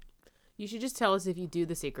to me. You should just tell us if you do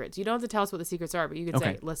the secrets. You don't have to tell us what the secrets are, but you could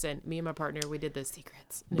say, listen, me and my partner, we did the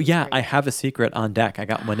secrets. Yeah, I have a secret on deck. I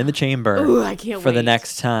got one in the chamber. Ooh, I can't for wait. The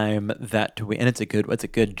next time that we, and it's a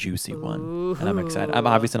good juicy one. And I'm excited. I'm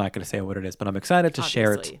obviously not going to say what it is, but I'm excited to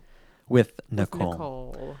share it with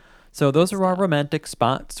Nicole. So those are our romantic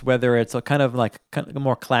spots, whether it's a kind of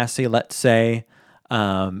more classy, let's say,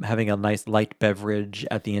 having a nice light beverage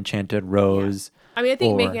at the Enchanted Rose. Yeah. I mean, I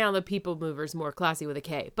think making out the People Mover is more classy with a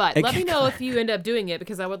K, but let me know if you end up doing it,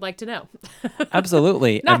 because I would like to know.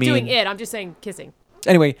 Absolutely. Not doing it, I'm just saying kissing.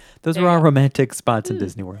 Anyway, those are our romantic spots in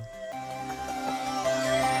Disney World.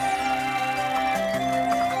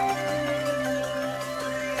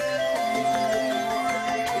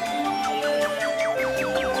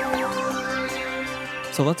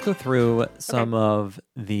 So let's go through some of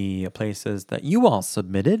the places that you all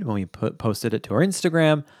submitted when we posted it to our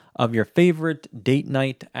Instagram of your favorite date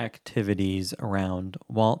night activities around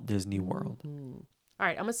Walt Disney World. All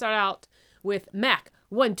right, I'm going to start out with Mac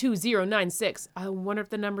 12096. I wonder if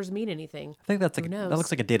the numbers mean anything. I think that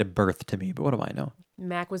looks like a date of birth to me, but what do I know?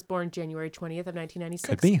 Mac was born January 20th of 1996.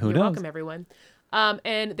 Could be, who knows? You're welcome, everyone.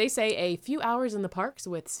 And they say a few hours in the parks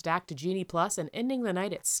with stacked Genie Plus and ending the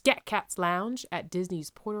night at Scat Cat's Lounge at Disney's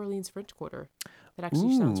Port Orleans French Quarter. That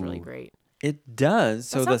actually sounds really great. It does.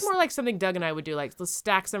 So that sounds more like something Doug and I would do. Like, let's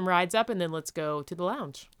stack some rides up and then let's go to the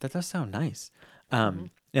lounge. That does sound nice. And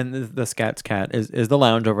the Scat's Cat is the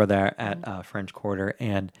lounge over there at French Quarter,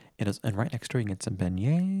 and it is, and right next door you can get some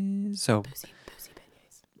beignets. So Boozy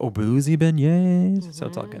beignets. Oh, boozy beignets. So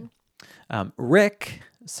it's all good. Rick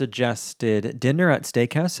suggested dinner at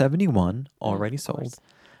Steakhouse 71, already sold.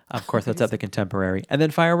 Of course, that's at the Contemporary. And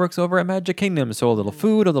then fireworks over at Magic Kingdom. So a little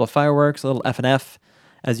food, a little fireworks, a little F&F,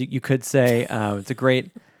 as you could say. It's a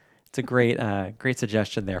great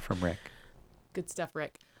suggestion there from Rick. Good stuff,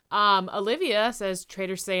 Rick. Olivia says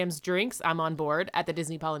Trader Sam's drinks. I'm on board at the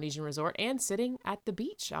Disney Polynesian Resort and sitting at the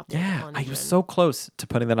beach out there. Yeah, I was so close to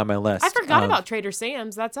putting that on my list. I forgot about Trader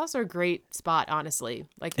Sam's. That's also a great spot, honestly.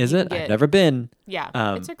 Like, is it? I've never been. Yeah,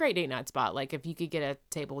 it's a great date night spot. Like, if you could get a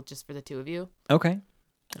table just for the two of you. Okay.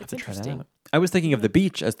 It's interesting. I was thinking of the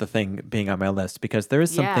beach as the thing being on my list because there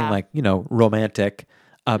is something like, romantic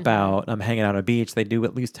about hanging out on a beach. They do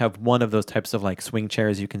at least have one of those types of like swing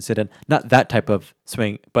chairs you can sit in. Not that type of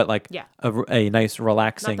swing, but like a nice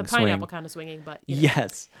relaxing swing. Not the pineapple kind of swinging, but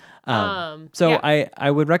yes. I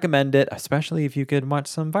would recommend it, especially if you could watch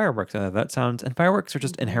some fireworks. And fireworks are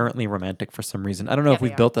just inherently romantic for some reason. I don't know if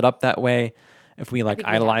we built it up that way, if we like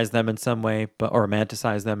idolize them in some way, or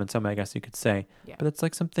romanticize them in some way, I guess you could say. Yeah. But it's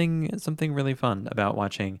like something really fun about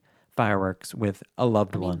watching fireworks with a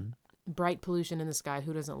loved one. Bright pollution in the sky.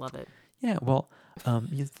 Who doesn't love it? Yeah, well,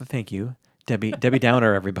 thank you. Debbie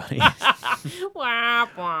Downer, everybody.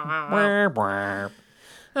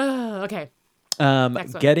 Okay.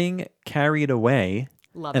 Getting carried away.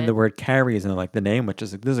 Love and it. The word carry is in like the name, which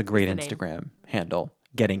is this is a great Instagram handle.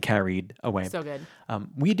 Getting carried away. So good.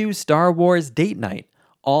 We do Star Wars date night.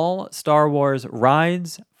 All Star Wars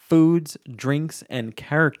rides, foods, drinks, and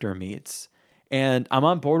character meets. And I'm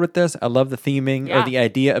on board with this. I love the theming or the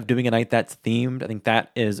idea of doing a night that's themed. I think that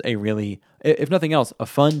is a really, if nothing else, a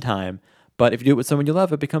fun time. But if you do it with someone you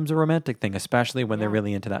love, it becomes a romantic thing, especially when they're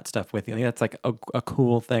really into that stuff with you. I think that's like a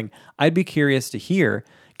cool thing. I'd be curious to hear,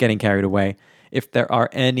 getting carried away, if there are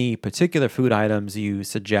any particular food items you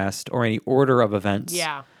suggest or any order of events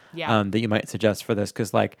that you might suggest for this.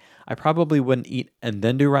 Because like, I probably wouldn't eat and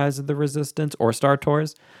then do Rise of the Resistance or Star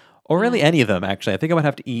Tours. Or really any of them, actually. I think I would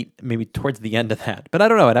have to eat maybe towards the end of that. But I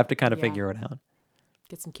don't know. I'd have to kind of figure it out.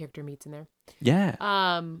 Get some character meats in there.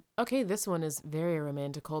 Yeah. Okay, this one is very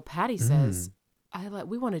romantical. Patty says,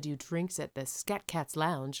 we want to do drinks at the Scat Cat's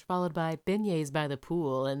Lounge, followed by beignets by the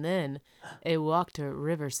pool, and then a walk to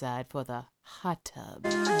Riverside for the hot tub.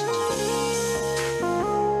 Oh,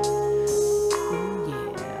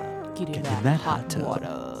 yeah. Get in that hot tub.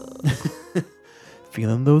 Water.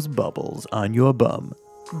 Feeling those bubbles on your bum.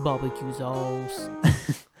 Barbecue sauce. How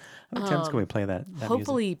many times can we play that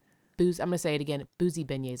hopefully, I'm going to say it again. Boozy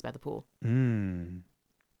beignets by the pool. I don't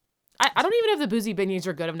even know if the boozy beignets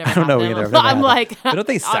are good. I've never had them. I don't know either. I'm like, but don't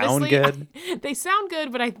they sound honestly, good? They sound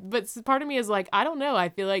good, but part of me is like, I don't know. I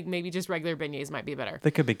feel like maybe just regular beignets might be better.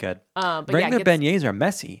 They could be good. But regular beignets are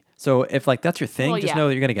messy. So if like that's your thing, just know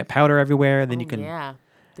that you're going to get powder everywhere. And then you can... Yeah.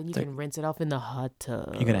 Then you can rinse it off in the hot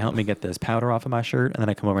tub. You're going to help me get this powder off of my shirt, and then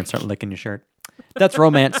I come over and start licking your shirt. That's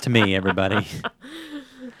romance to me, everybody.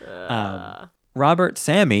 Robert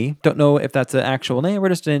Sammy, don't know if that's an actual name or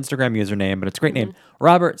just an Instagram username, but it's a great name.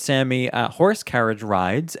 Robert Sammy, horse carriage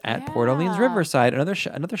rides at Port Orleans Riverside.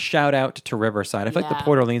 Another shout out to Riverside. I feel like the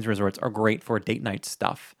Port Orleans resorts are great for date night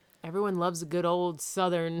stuff. Everyone loves a good old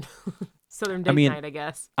southern date night, I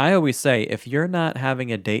guess. I always say, if you're not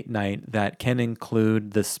having a date night that can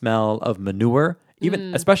include the smell of manure,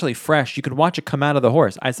 even especially fresh, you could watch it come out of the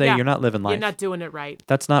horse. I say you're not living life. You're not doing it right.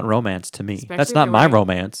 That's not romance to me. That's not my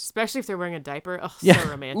romance. Especially if they're wearing a diaper. Oh, so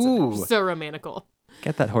romantic. Ooh. So romantical.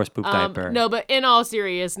 Get that horse poop diaper. No, but in all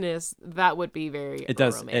seriousness, that would be very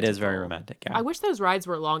romantic. It is very romantic, yeah. I wish those rides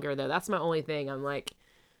were longer, though. That's my only thing. I'm like,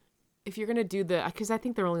 if you're going to do because I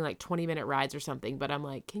think they're only like 20-minute rides or something, but I'm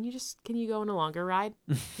like, can you go on a longer ride?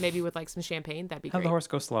 Maybe with like some champagne? That'd be great. Have the horse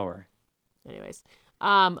go slower. Anyways.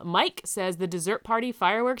 Mike says the dessert party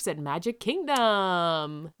fireworks at Magic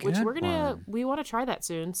Kingdom, which we want to try that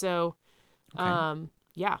soon. So,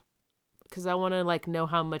 yeah, because I want to like know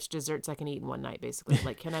how much desserts I can eat in one night. Basically,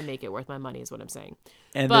 like, can I make it worth my money? Is what I'm saying.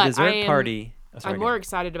 And but the dessert party. I'm more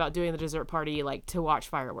excited about doing the dessert party, like to watch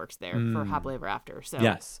fireworks there for Happily Ever After. So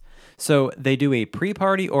yes, so they do a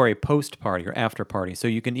pre-party or a post-party or after-party. So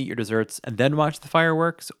you can eat your desserts and then watch the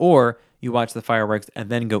fireworks, or you watch the fireworks and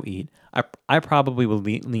then go eat. I probably will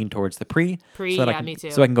lean towards the pre. So that me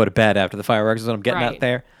too. So I can go to bed after the fireworks is what I'm getting out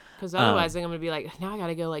there. Because otherwise, I'm gonna be like, now I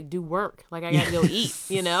gotta go like do work, like I gotta go eat.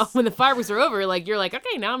 You know, when the fireworks are over, like you're like,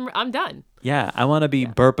 okay, now I'm done. Yeah, I want to be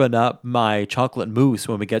burping up my chocolate mousse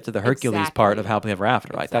when we get to the Hercules part of Happily Ever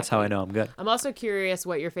After. Like that's how I know I'm good. I'm also curious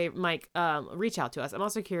what your favorite, Mike. Reach out to us. I'm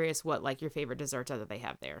also curious what like your favorite desserts are that they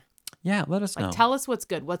have there. Yeah, let us know. Like, tell us what's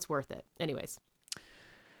good, what's worth it. Anyways.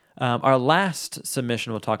 Our last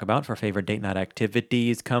submission we'll talk about for favorite date night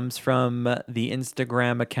activities comes from the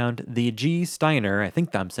Instagram account, the G Steiner. I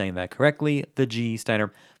think I'm saying that correctly. The G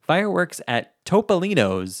Steiner. Fireworks at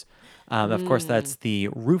Topolino's. Of course, that's the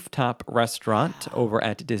rooftop restaurant over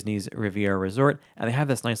at Disney's Riviera Resort. And they have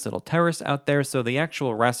this nice little terrace out there. So the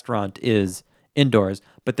actual restaurant is indoors,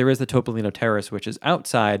 but there is the Topolino Terrace, which is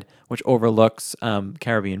outside, which overlooks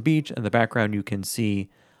Caribbean Beach. In the background, you can see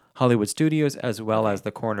Hollywood Studios as well as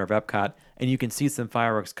the corner of Epcot, and you can see some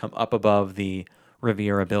fireworks come up above the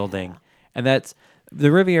Riviera building. And that's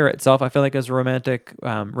the Riviera itself, I feel like, is a romantic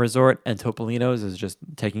resort, and Topolino's is just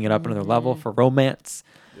taking it up another level for romance.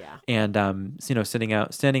 Yeah. And standing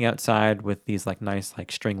outside with these like nice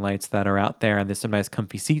like string lights that are out there, and there's some nice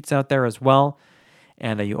comfy seats out there as well.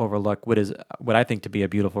 And you overlook what I think to be a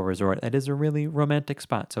beautiful resort. That is a really romantic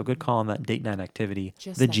spot. So good call on that date night activity.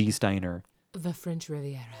 Just the like G Steiner. The French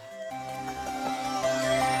Riviera.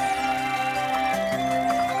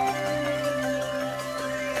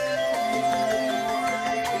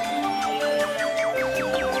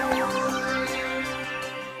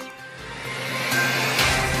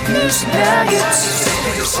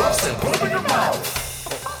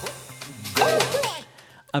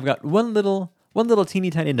 I've got one little teeny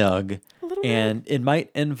tiny nug, and it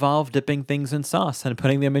might involve dipping things in sauce and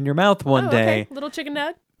putting them in your mouth one day. Okay. Little chicken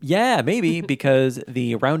nug. Yeah, maybe, because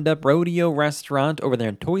the Roundup Rodeo restaurant over there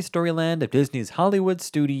in Toy Story Land of Disney's Hollywood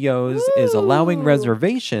Studios is allowing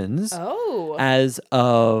reservations as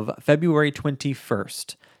of February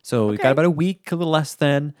 21st. So we've got about a week, a little less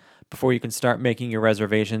than, before you can start making your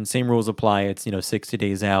reservation. Same rules apply. It's 60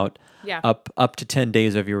 days out, up to 10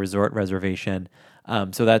 days of your resort reservation.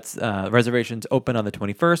 So that's reservations open on the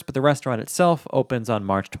 21st, but the restaurant itself opens on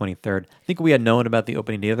March 23rd. I think we had known about the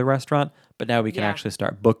opening day of the restaurant, but now we can actually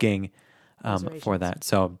start booking for that.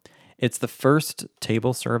 So it's the first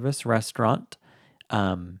table service restaurant.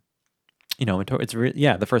 The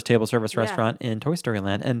first table service restaurant in Toy Story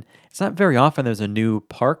Land, and it's not very often there's a new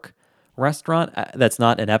park restaurant that's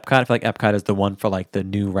not in Epcot. I feel like Epcot is the one for like the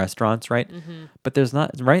new restaurants, right? Mm-hmm. But there's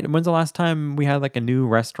not, right? When's the last time we had like a new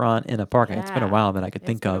restaurant in a park? Yeah. It's been a while that I could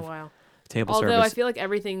think of. Table service. Although I feel like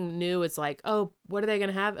everything new, it's like, oh, what are they going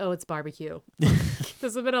to have? Oh, it's barbecue.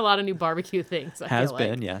 There's been a lot of new barbecue things. Has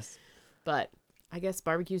been, yes. But I guess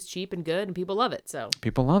barbecue's cheap and good, and people love it. So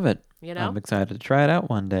people love it. I'm excited to try it out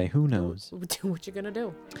one day. Who knows? What you gonna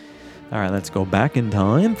do? All right, let's go back in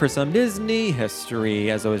time for some Disney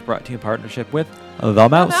history, as always brought to you in partnership with The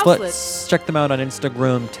Mouselets. Check them out on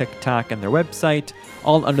Instagram, TikTok, and their website,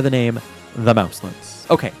 all under the name The Mouselets.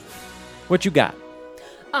 Okay, what you got?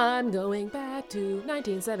 I'm going back to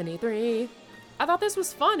 1973. I thought this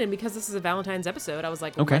was fun, and because this is a Valentine's episode, I was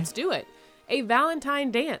like, let's do it. A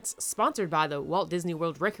Valentine dance, sponsored by the Walt Disney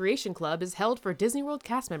World Recreation Club, is held for Disney World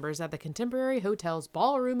cast members at the Contemporary Hotel's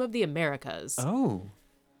Ballroom of the Americas. Oh.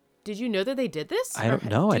 Did you know that they did this? I don't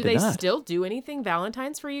know. I did not. Do they still do anything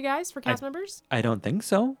Valentine's for you guys, for cast members? I don't think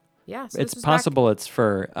so. Yeah. So it's possible it's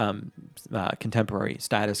for contemporary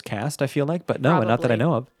status cast, I feel like, but no, not that I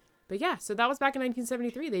know of. But yeah, so that was back in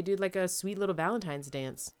 1973. They did like a sweet little Valentine's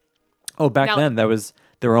dance. Oh, back then there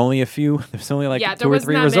were only a few. There's only like 2 or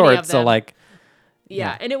 3 resorts, so like.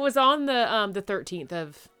 Yeah, and it was on the 13th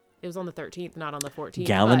of. It was on the 13th, not on the 14th.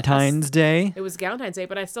 Galentine's Day. It was Galentine's Day,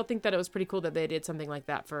 but I still think that it was pretty cool that they did something like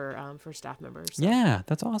that for staff members. So. Yeah,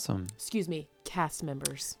 that's awesome. Excuse me, cast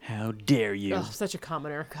members. How dare you? Oh, such a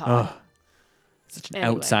commoner. God. Oh, such an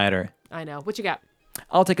outsider. I know. What you got?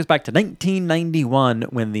 I'll take us back to 1991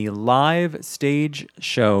 when the live stage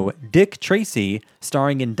show Dick Tracy,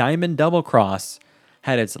 starring in Diamond Double Cross,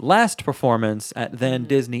 had its last performance at then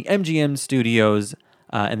Disney MGM Studios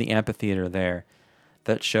in the amphitheater there.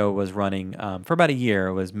 that show was running for about a year.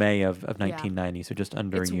 It was May of 1990, so just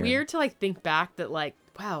under a year. It's weird to like think back that like,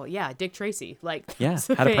 wow, yeah, Dick Tracy, like had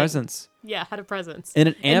a presence. Yeah, had a presence. In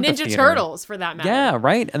an and amphitheater. Ninja Turtles, for that matter. Yeah,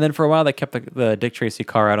 right. And then for a while, they kept the Dick Tracy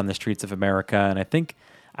car out on the streets of America, and I think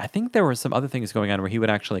there were some other things going on where he would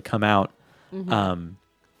actually come out, and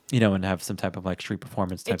have some type of like street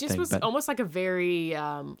performance type thing. It just was almost like a very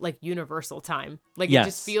like Universal time. Like Yes. it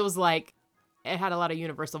just feels like it had a lot of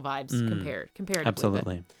Universal vibes comparatively.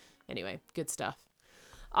 Absolutely. Anyway, good stuff.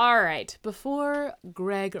 All right. Before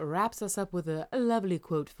Greg wraps us up with a lovely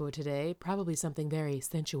quote for today, probably something very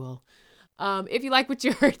sensual. If you like what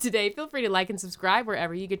you heard today, feel free to like and subscribe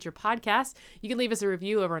wherever you get your podcasts. You can leave us a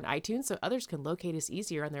review over on iTunes so others can locate us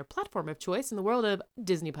easier on their platform of choice in the world of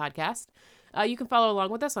Disney podcast. You can follow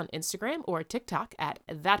along with us on Instagram or TikTok at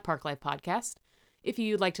That Park Life Podcast. If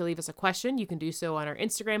you'd like to leave us a question, you can do so on our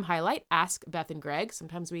Instagram highlight, Ask Beth and Greg.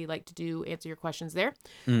 Sometimes we like to answer your questions there.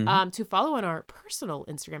 To follow on our personal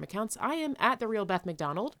Instagram accounts, I am at The Real Beth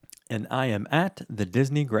McDonald. And I am at The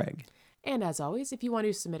Disney Greg. And as always, if you want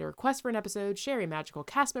to submit a request for an episode, share a magical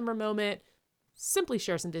cast member moment, simply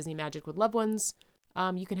share some Disney magic with loved ones,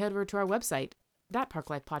 you can head over to our website,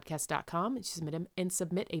 thatparklifepodcast.com, and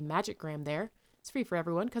submit a Magicgram there. It's free for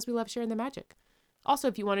everyone because we love sharing the magic. Also,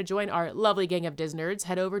 if you want to join our lovely gang of Disnerds,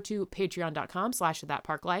 head over to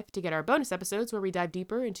patreon.com/thatparklife to get our bonus episodes where we dive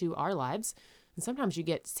deeper into our lives. And sometimes you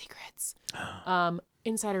get secrets,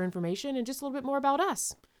 insider information, and just a little bit more about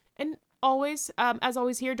us. And always, as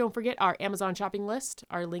always here, don't forget our Amazon shopping list.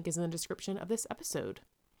 Our link is in the description of this episode.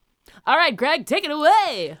 All right, Greg, take it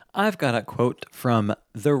away. I've got a quote from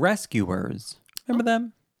The Rescuers. Remember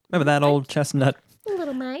them? Remember that old chestnut?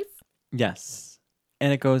 Little mice. Yes.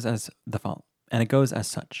 And it goes as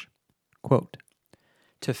such. Quote,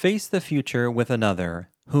 "To face the future with another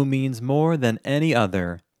who means more than any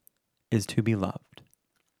other is to be loved."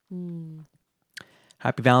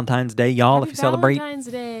 Happy Valentine's Day, y'all, if you celebrate. Valentine's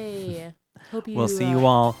Day. We'll see you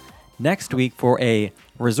all next week for a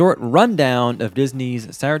resort rundown of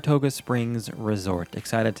Disney's Saratoga Springs Resort.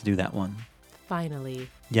 Excited to do that one. Finally.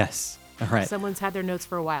 Yes. All right. Someone's had their notes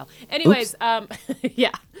for a while. Anyways,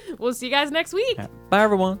 yeah. We'll see you guys next week. Bye,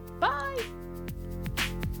 everyone. Bye.